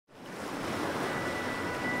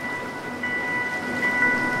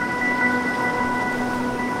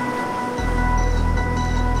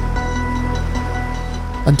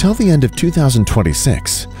Until the end of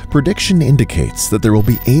 2026, prediction indicates that there will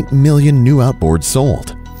be 8 million new outboards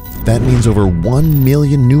sold. That means over 1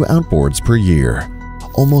 million new outboards per year.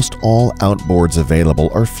 Almost all outboards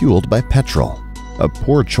available are fueled by petrol, a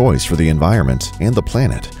poor choice for the environment and the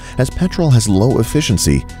planet, as petrol has low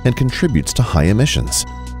efficiency and contributes to high emissions.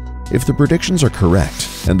 If the predictions are correct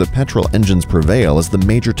and the petrol engines prevail as the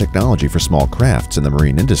major technology for small crafts in the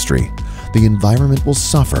marine industry, the environment will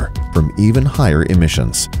suffer from even higher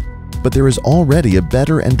emissions. But there is already a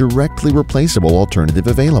better and directly replaceable alternative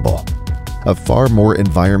available, a far more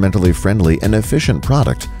environmentally friendly and efficient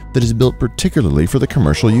product that is built particularly for the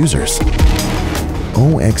commercial users.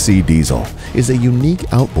 OXE diesel is a unique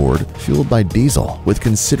outboard fueled by diesel with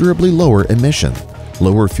considerably lower emission,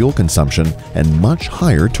 lower fuel consumption, and much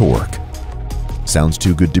higher torque. Sounds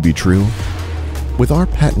too good to be true? With our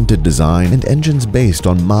patented design and engines based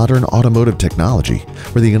on modern automotive technology,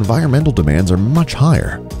 where the environmental demands are much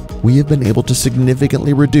higher, we have been able to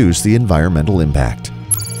significantly reduce the environmental impact.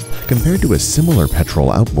 Compared to a similar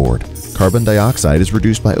petrol outboard, carbon dioxide is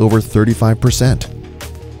reduced by over 35%,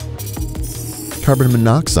 carbon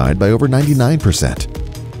monoxide by over 99%,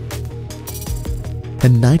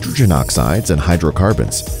 and nitrogen oxides and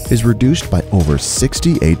hydrocarbons is reduced by over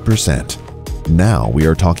 68%. Now we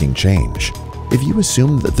are talking change. If you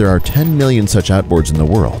assume that there are 10 million such outboards in the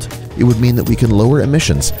world, it would mean that we can lower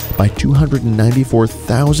emissions by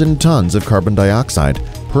 294,000 tons of carbon dioxide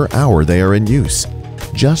per hour they are in use,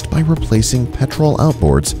 just by replacing petrol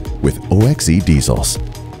outboards with OXE diesels.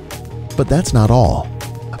 But that's not all.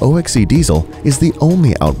 OXE diesel is the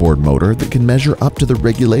only outboard motor that can measure up to the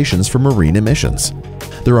regulations for marine emissions.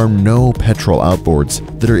 There are no petrol outboards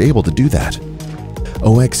that are able to do that.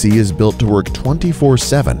 OXE is built to work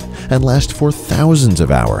 24/7 and last for thousands of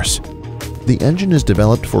hours. The engine is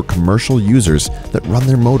developed for commercial users that run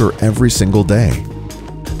their motor every single day.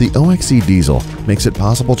 The OXE diesel makes it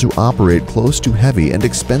possible to operate close to heavy and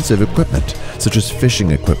expensive equipment, such as fishing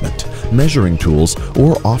equipment, measuring tools,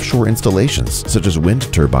 or offshore installations, such as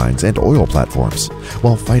wind turbines and oil platforms,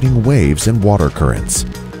 while fighting waves and water currents.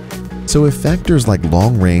 So if factors like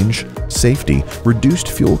long range, safety, reduced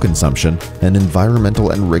fuel consumption, and environmental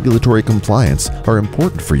and regulatory compliance are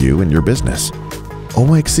important for you and your business,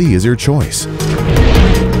 OXE is your choice.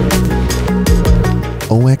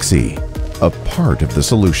 OXE, a part of the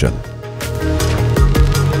solution.